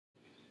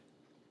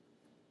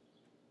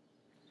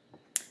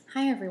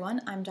Hi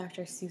everyone, I'm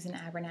Dr. Susan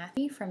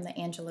Abernathy from the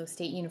Angelo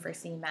State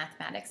University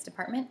Mathematics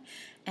Department,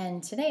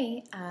 and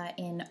today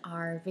in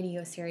our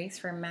video series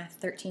for Math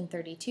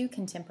 1332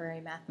 Contemporary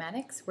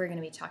Mathematics, we're going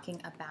to be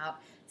talking about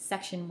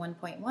Section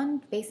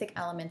 1.1, Basic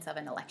Elements of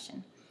an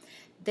Election.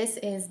 This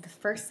is the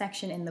first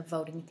section in the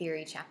voting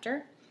theory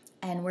chapter,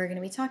 and we're going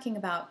to be talking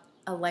about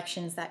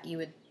elections that you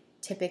would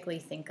typically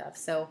think of.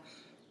 So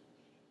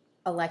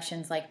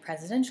elections like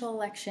presidential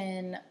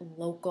election,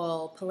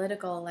 local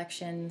political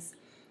elections,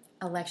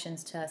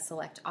 elections to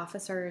select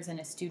officers in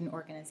a student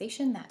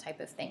organization, that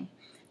type of thing.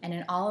 And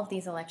in all of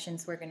these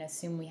elections, we're going to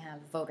assume we have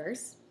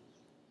voters.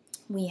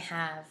 We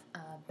have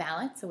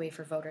ballots, a way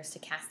for voters to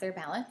cast their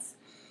ballots.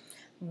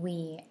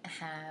 We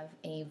have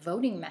a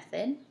voting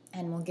method,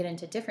 and we'll get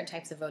into different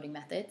types of voting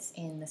methods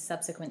in the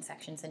subsequent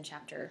sections in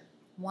Chapter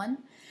 1.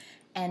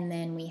 And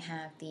then we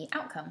have the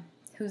outcome,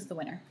 who's the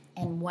winner,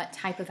 and what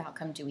type of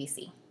outcome do we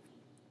see.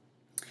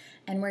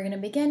 And we're going to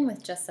begin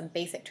with just some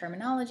basic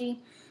terminology.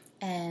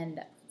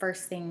 And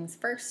first things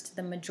first,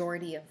 the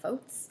majority of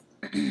votes,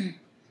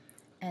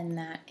 and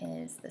that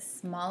is the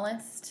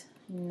smallest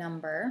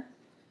number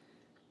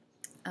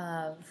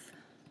of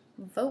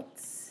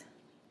votes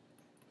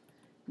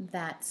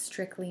that's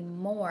strictly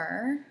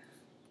more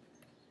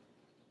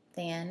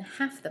than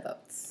half the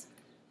votes.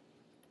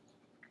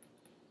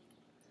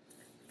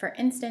 For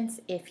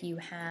instance, if you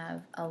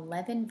have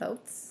 11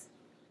 votes,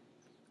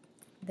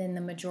 then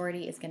the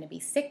majority is going to be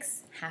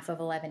 6. Half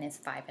of 11 is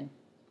 5 and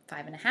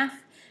a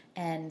half,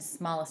 and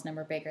smallest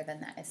number bigger than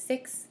that is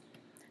 6.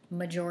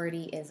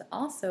 Majority is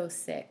also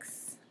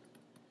 6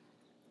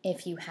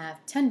 if you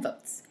have 10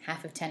 votes.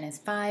 Half of 10 is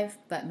 5,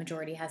 but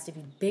majority has to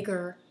be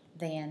bigger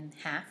than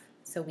half,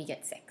 so we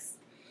get 6.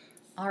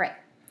 All right,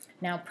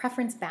 now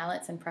preference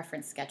ballots and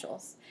preference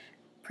schedules.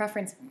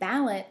 Preference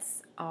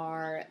ballots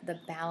are the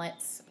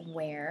ballots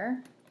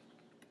where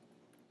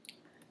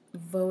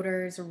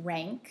voters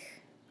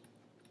rank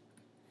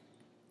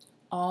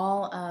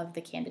all of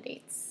the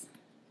candidates,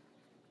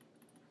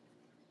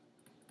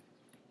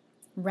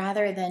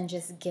 rather than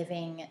just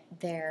giving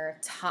their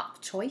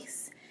top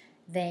choice.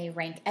 They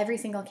rank every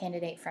single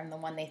candidate from the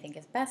one they think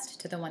is best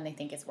to the one they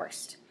think is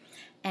worst.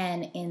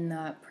 And in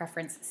the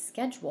preference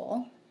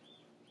schedule,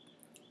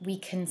 we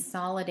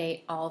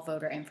consolidate all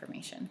voter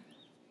information.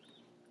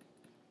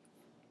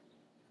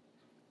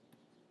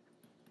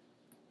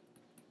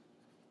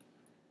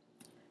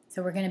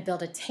 So we're going to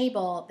build a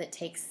table that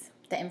takes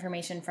the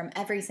information from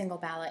every single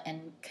ballot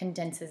and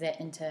condenses it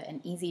into an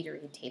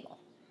easy-to-read table.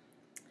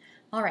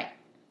 All right.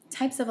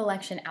 Types of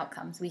election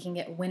outcomes. We can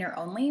get winner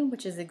only,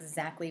 which is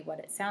exactly what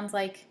it sounds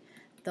like.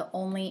 The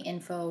only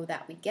info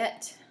that we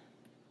get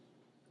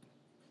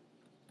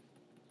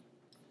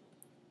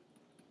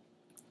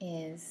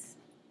is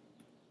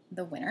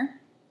the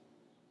winner.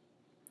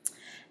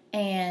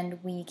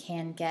 And we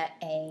can get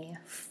a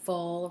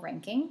full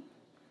ranking.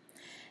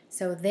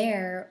 So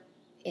there,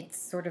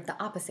 it's sort of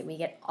the opposite. We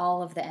get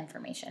all of the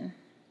information.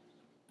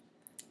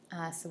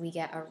 So we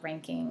get a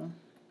ranking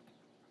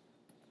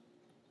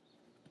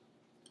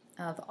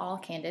of all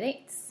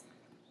candidates.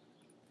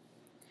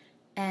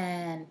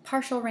 And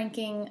partial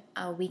ranking,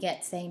 we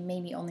get, say,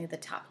 maybe only the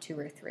top 2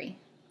 or 3.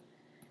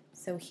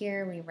 So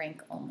here we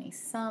rank only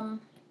some,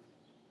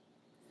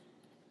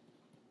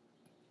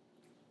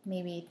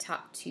 maybe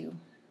top 2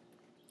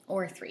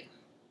 or 3.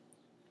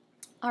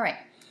 All right,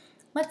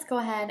 let's go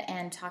ahead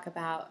and talk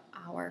about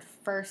our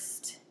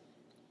first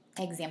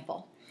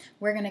example.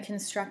 We're going to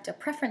construct a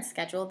preference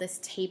schedule, this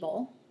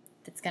table,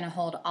 that's going to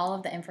hold all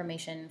of the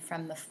information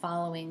from the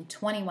following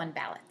 21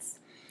 ballots.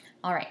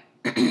 All right,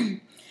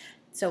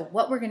 so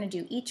what we're going to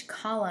do, each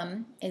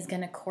column is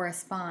going to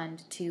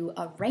correspond to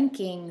a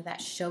ranking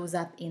that shows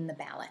up in the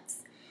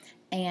ballots.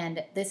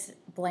 And this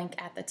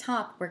blank at the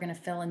top, we're going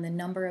to fill in the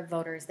number of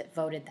voters that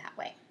voted that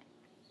way.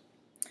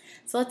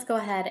 So let's go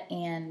ahead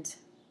and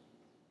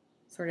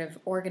sort of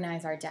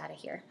organize our data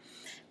here.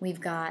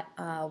 We've got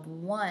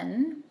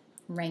 1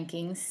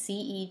 ranking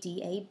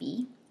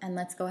CEDAB, and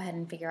let's go ahead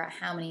and figure out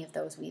how many of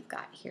those we've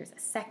got. Here's a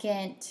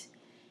second,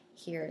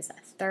 here's a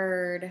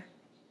third,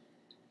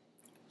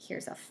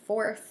 here's a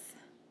fourth,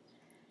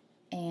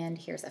 and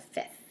here's a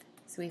fifth.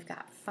 So we've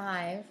got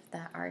 5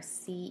 that are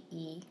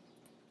CEDAB,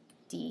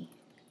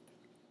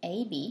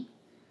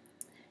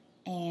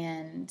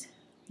 and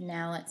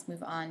now let's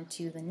move on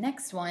to the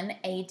next one,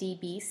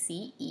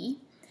 ADBCE,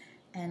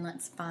 and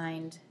let's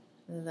find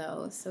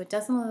those. So it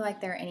doesn't look like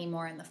there are any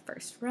more in the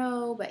first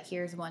row, but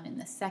here's one in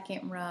the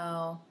second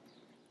row.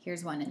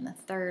 Here's one in the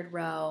third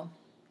row.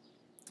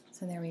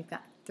 So there we've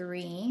got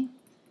 3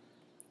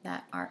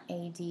 that are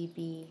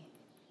ADBCE.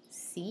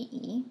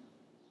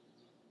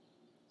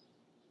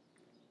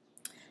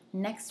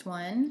 Next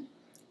one,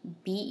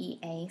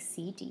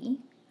 BEACD.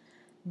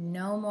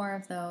 No more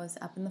of those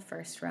up in the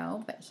first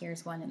row, but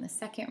here's one in the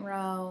second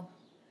row,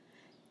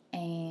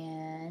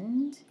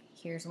 and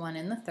here's one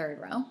in the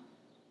third row.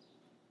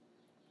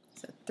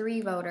 So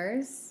 3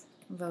 voters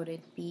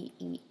voted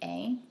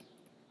BEACD.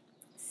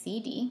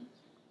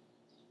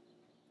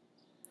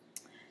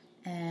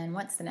 And then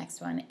what's the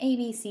next one? A,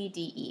 B, C,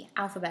 D, E,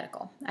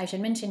 alphabetical. I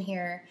should mention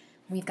here,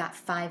 we've got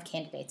 5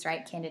 candidates,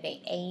 right?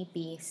 Candidate A,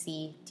 B,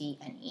 C, D,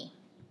 and E.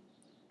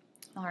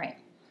 All right,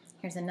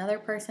 here's another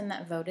person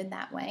that voted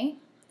that way.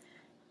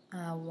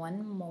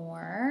 One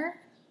more.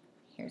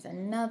 Here's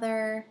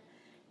another.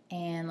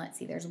 And let's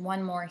see, there's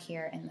one more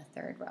here in the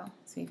third row.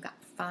 So we've got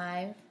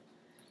 5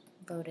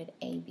 voted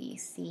A, B,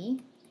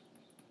 C,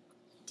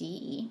 D,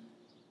 E.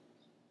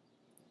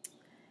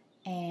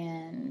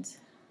 And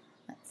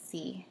let's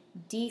see,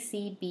 D,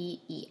 C,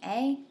 B, E,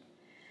 A.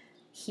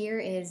 Here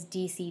is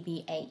D, C,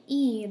 B, A,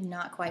 E,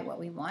 not quite what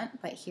we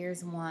want, but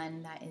here's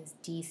one that is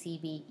D, C,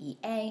 B, E,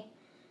 A.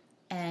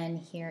 And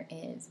here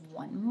is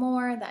one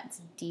more,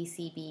 that's D,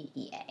 C, B,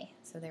 E, A.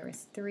 So there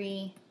was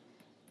 3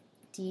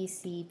 D,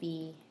 C,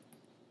 B,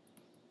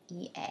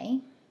 E, A.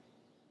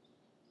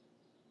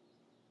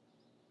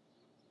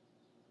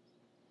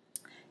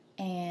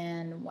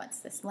 And what's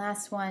this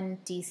last one?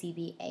 D, C,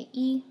 B, A,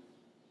 E.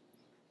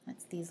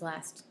 That's these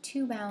last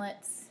 2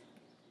 ballots.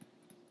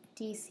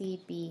 D,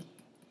 C, B,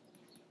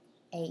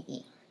 A,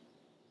 E.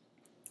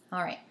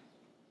 All right.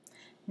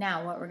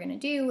 Now what we're going to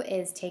do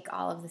is take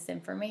all of this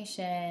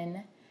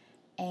information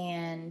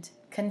and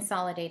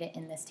consolidate it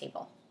in this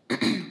table.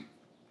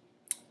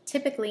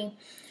 Typically,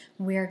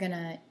 we're going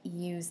to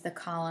use the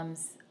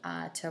columns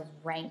to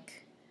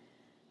rank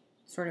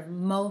sort of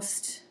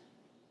most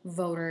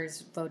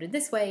voters voted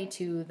this way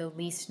to the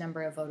least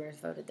number of voters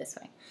voted this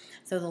way.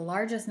 So the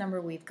largest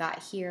number we've got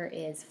here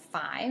is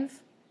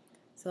 5.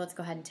 So let's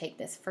go ahead and take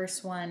this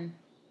first one.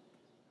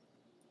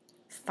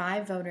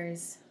 5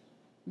 voters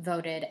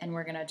voted, and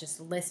we're going to just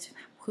list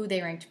who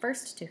they ranked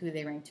first to who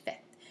they ranked 5th.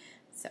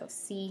 So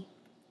C,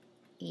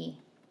 E,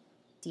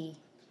 D,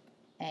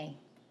 A,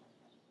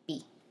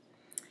 B.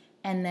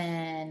 And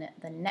then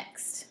the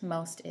next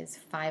most is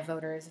 5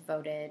 voters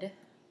voted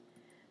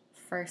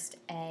first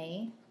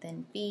A,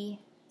 then B,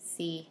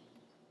 C,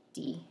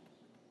 D,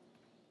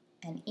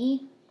 and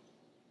E.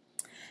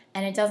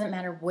 And it doesn't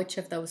matter which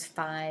of those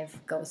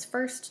 5 goes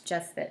first,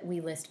 just that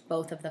we list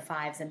both of the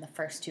 5s in the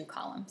first 2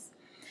 columns.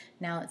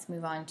 Now let's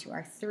move on to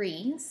our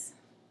 3s.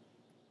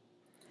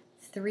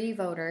 3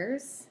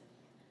 voters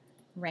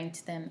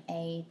ranked them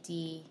A,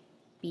 D,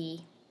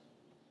 B,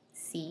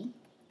 C,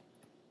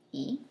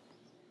 E.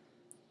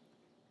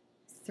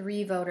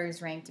 3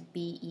 voters ranked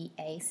B, E,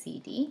 A,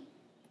 C, D.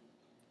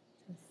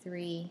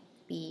 3,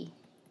 B,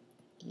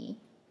 E,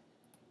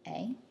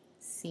 A,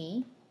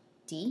 C,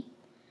 D.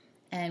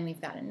 And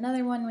we've got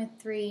another one with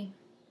 3.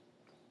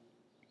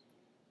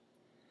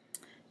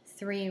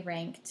 3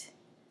 ranked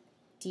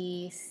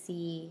D,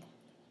 C,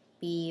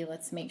 B.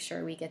 Let's make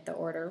sure we get the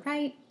order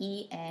right.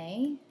 E,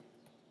 A.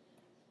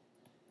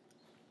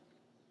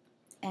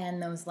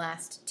 And those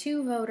last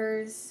 2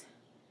 voters,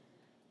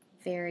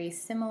 very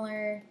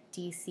similar,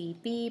 D, C,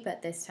 B,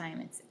 but this time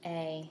it's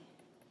A,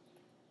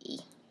 E.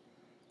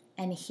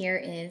 And here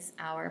is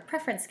our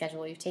preference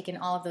schedule. We've taken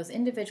all of those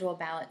individual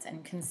ballots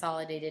and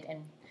consolidated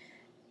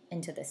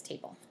into this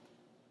table.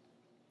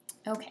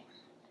 Okay,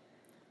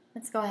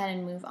 let's go ahead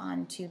and move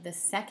on to the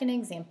second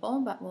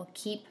example, but we'll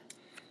keep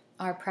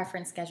our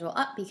preference schedule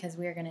up because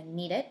we're going to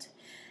need it.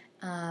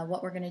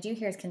 What we're going to do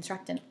here is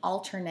construct an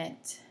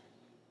alternate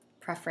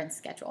preference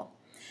schedule.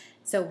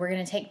 So we're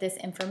going to take this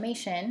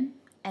information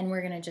and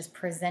we're going to just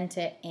present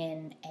it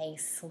in a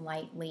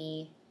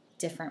slightly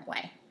different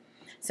way.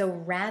 So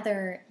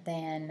rather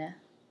than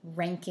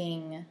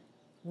listing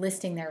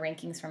their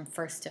rankings from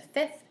 1st to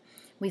 5th,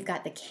 we've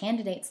got the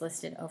candidates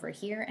listed over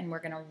here, and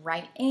we're going to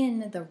write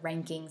in the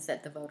rankings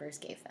that the voters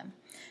gave them.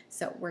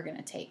 So we're going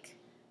to take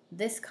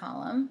this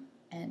column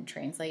and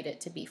translate it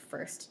to be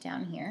first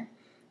down here.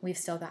 We've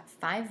still got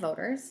 5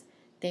 voters.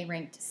 They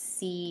ranked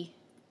C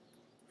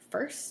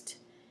first,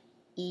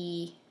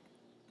 E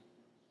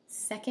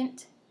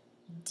second,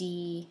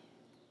 D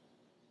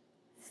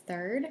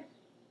third,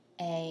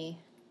 A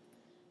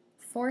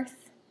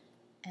 4th,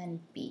 and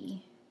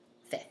B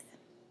 5th.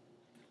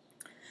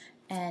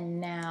 And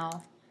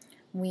now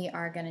we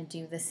are going to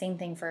do the same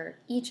thing for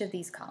each of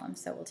these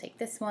columns. So we'll take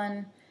this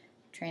one,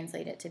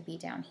 translate it to be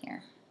down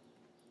here.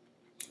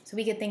 So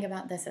we could think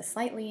about this a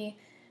slightly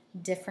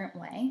different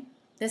way.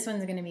 This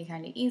one's going to be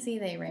kind of easy.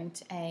 They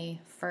ranked A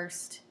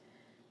first,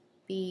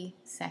 B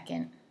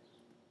second,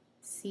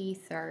 C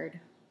third,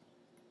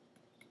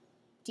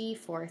 D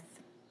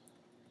 4th,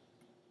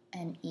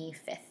 and E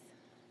 5th.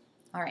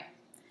 All right.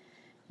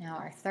 Now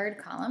our third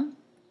column,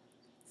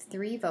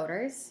 3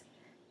 voters,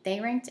 they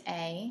ranked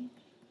A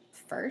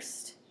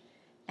first,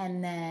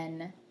 and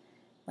then,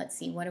 let's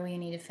see, what do we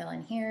need to fill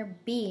in here?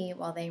 B,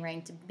 well, they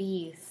ranked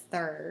B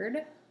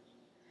third,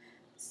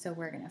 so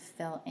we're going to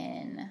fill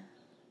in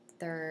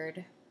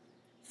third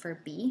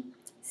for B.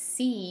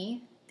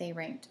 C, they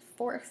ranked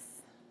 4th.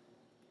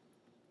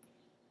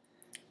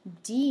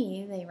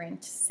 D, they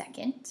ranked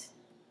 2nd.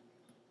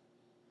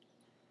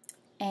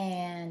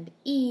 And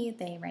E,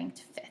 they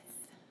ranked 5th.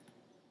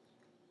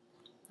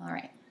 All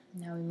right,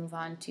 now we move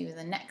on to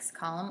the next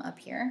column up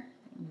here.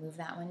 Move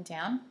that one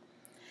down.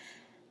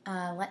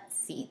 Let's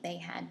see, they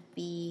had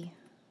B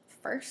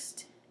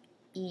first,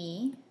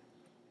 E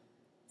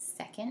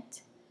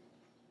second,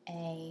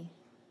 A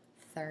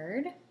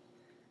third,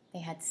 they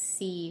had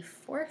C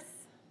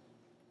fourth,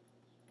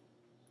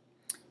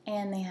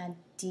 and they had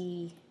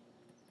D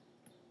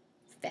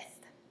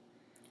fifth.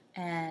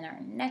 And our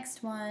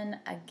next one,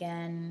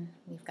 again,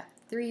 we've got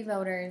 3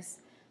 voters.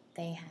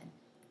 They had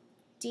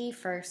D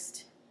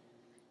first,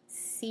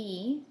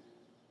 C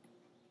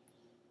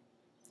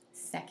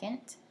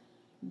second,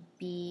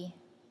 B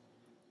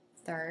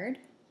third,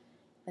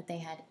 but they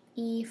had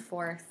E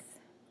fourth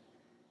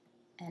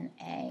and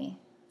A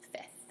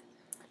fifth.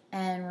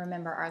 And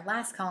remember, our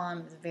last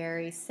column is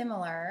very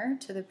similar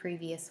to the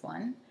previous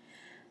one,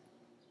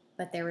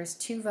 but there was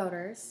 2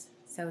 voters,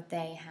 so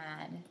they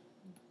had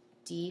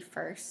D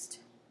first,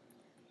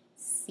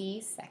 C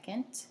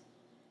second,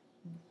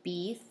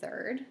 B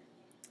third,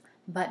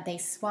 but they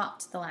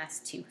swapped the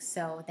last 2.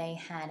 So they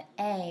had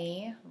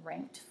A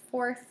ranked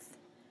 4th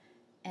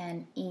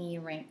and E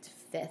ranked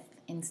 5th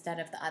instead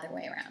of the other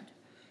way around.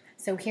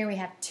 So here we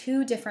have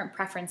 2 different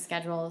preference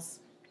schedules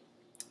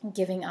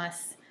giving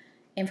us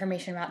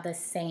information about the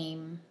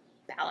same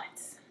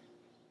ballots.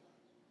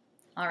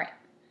 All right.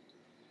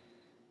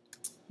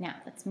 Now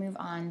let's move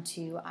on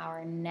to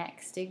our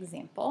next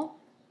example.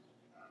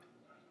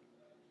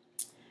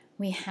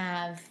 We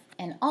have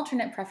an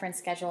alternate preference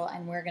schedule,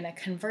 and we're going to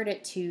convert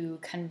it to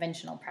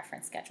conventional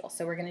preference schedule.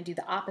 So we're going to do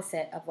the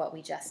opposite of what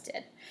we just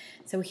did.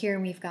 So here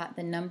we've got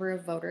the number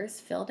of voters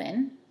filled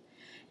in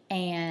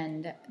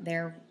and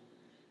their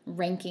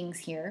rankings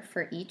here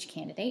for each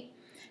candidate.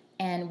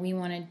 And we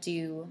want to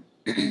do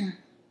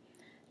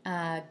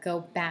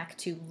go back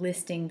to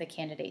listing the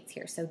candidates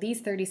here. So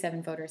these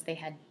 37 voters, they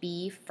had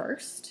B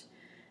first.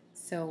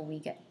 So we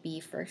get B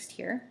first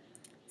here.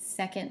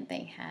 Second,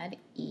 they had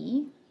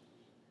E.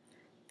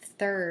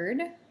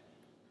 Third,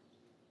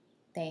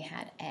 they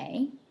had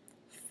A.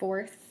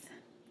 Fourth,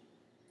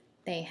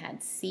 they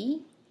had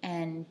C.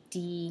 And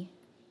D,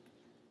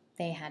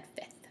 they had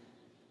fifth.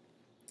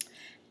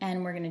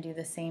 And we're going to do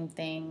the same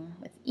thing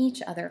with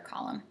each other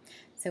column.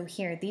 So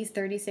here, these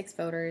 36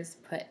 voters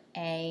put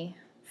A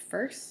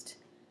first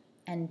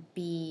and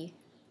B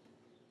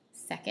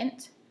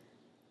second.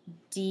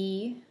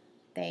 D,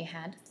 they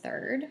had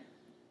third.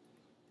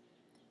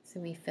 So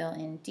we fill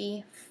in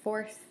D.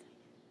 Fourth,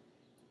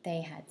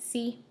 they had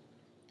C.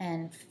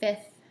 And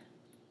fifth,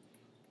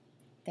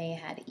 they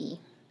had E.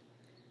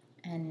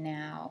 And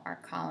now our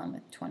column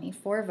with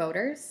 24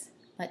 voters.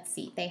 Let's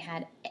see, they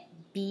had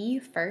B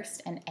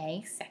first and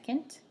A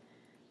second.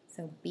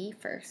 So B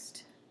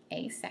first,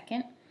 A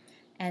second.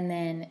 And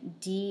then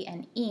D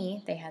and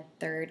E, they had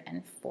third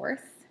and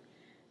fourth.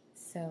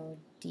 So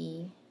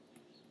D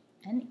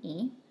and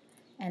E.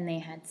 And they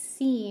had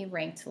C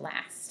ranked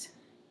last.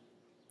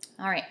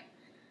 All right.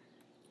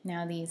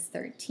 Now these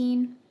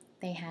 13,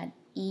 they had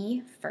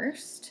E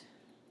first.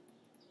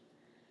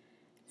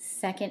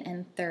 Second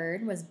and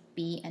third was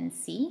B and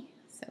C.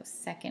 So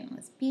second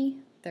was B,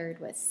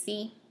 third was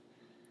C.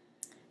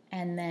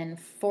 And then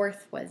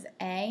fourth was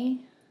A.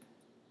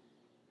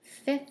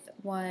 Fifth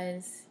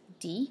was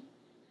D.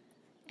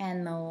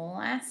 And the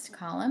last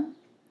column,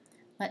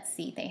 let's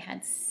see, they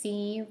had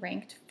C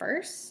ranked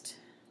first.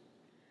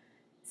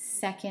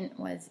 Second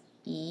was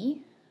E.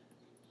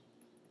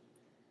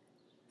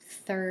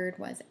 Third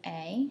was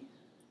A.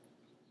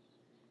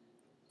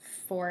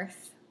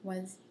 Fourth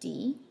was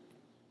D.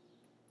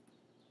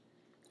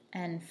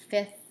 And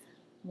fifth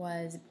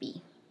was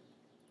B.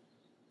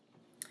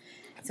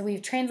 So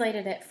we've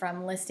translated it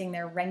from listing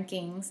their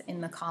rankings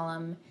in the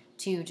column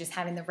to just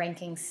having the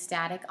rankings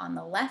static on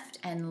the left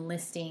and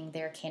listing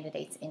their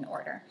candidates in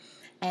order.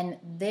 And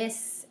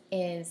this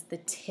is the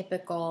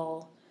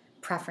typical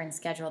preference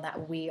schedule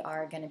that we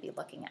are going to be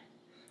looking at.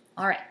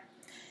 All right,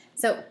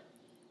 so a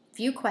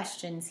few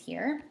questions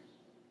here.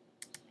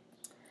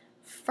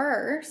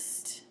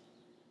 First,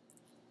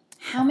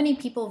 how many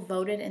people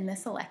voted in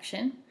this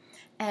election?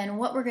 And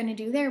what we're going to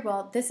do there,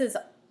 well,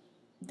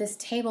 this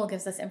table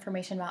gives us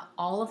information about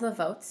all of the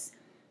votes,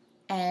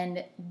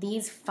 and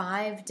these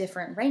 5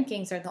 different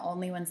rankings are the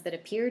only ones that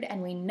appeared,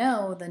 and we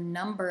know the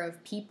number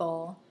of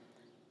people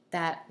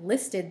that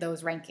listed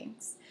those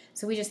rankings.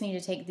 So we just need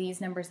to take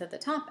these numbers at the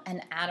top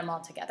and add them all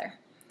together.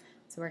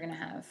 So we're going to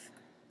have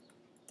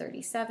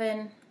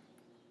 37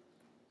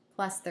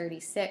 plus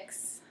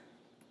 36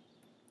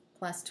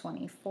 plus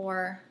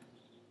 24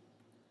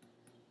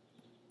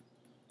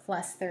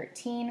 plus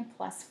 13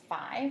 plus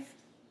 5.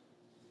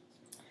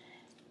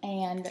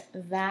 And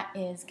that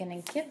is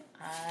going to give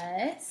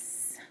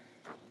us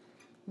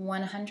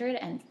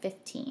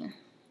 115.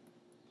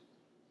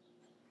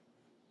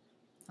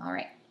 All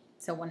right,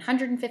 so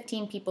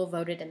 115 people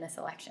voted in this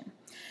election.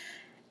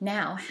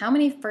 Now, how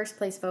many first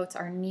place votes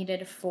are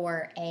needed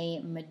for a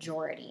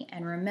majority?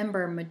 And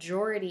remember,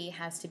 majority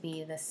has to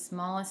be the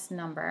smallest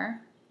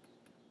number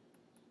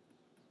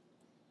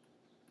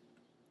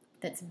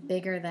that's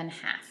bigger than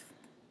half.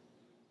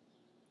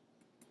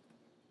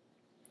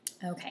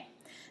 Okay.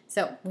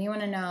 So we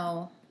want to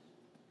know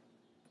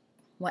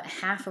what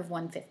half of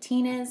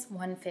 115 is.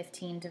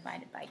 115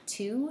 divided by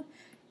 2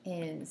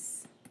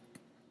 is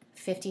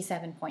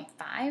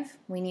 57.5.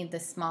 We need the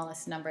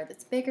smallest number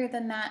that's bigger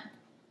than that,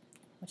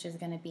 which is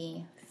going to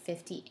be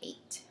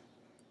 58.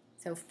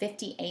 So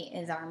 58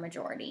 is our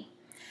majority.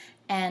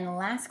 And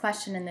last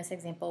question in this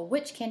example,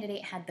 which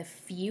candidate had the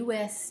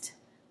fewest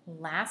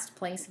last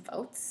place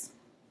votes?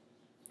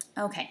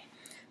 Okay,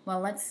 well,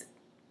 let's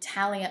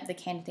tally up the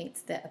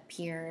candidates that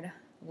appeared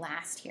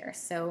last here.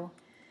 So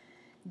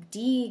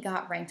D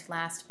got ranked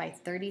last by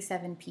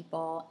 37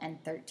 people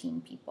and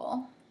 13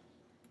 people.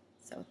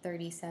 So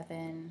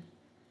 37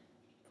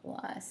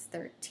 plus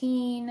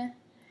 13,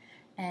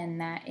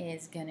 and that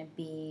is going to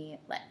be,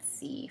 let's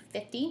see,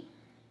 50.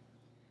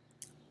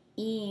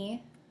 E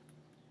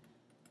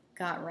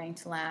got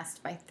ranked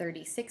last by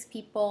 36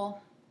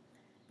 people.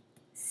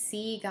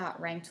 C got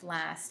ranked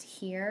last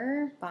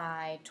here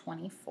by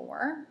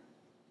 24.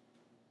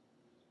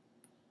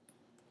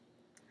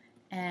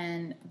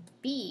 And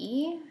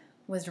B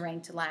was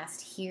ranked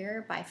last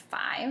here by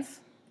 5.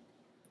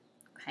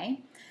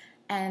 Okay,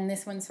 and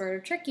this one's sort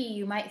of tricky.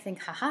 You might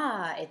think,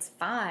 haha, it's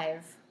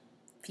 5,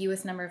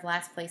 fewest number of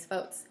last place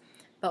votes.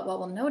 But what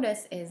we'll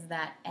notice is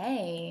that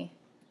A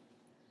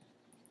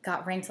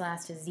got ranked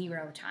last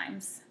 0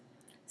 times.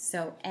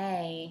 So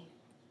A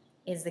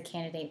is the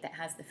candidate that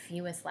has the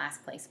fewest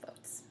last place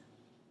votes.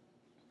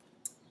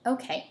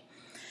 Okay,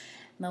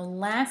 the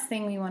last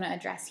thing we want to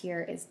address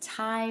here is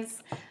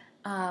ties.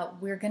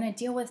 We're going to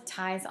deal with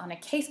ties on a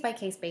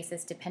case-by-case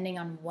basis depending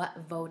on what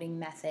voting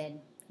method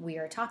we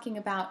are talking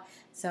about.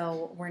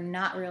 So we're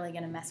not really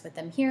going to mess with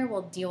them here.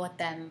 We'll deal with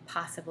them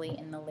possibly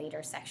in the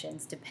later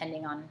sections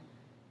depending on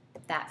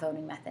that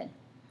voting method.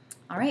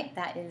 All right,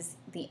 that is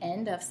the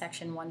end of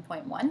section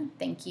 1.1.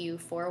 Thank you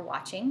for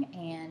watching,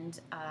 and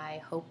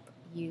I hope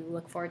you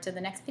look forward to the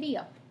next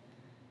video.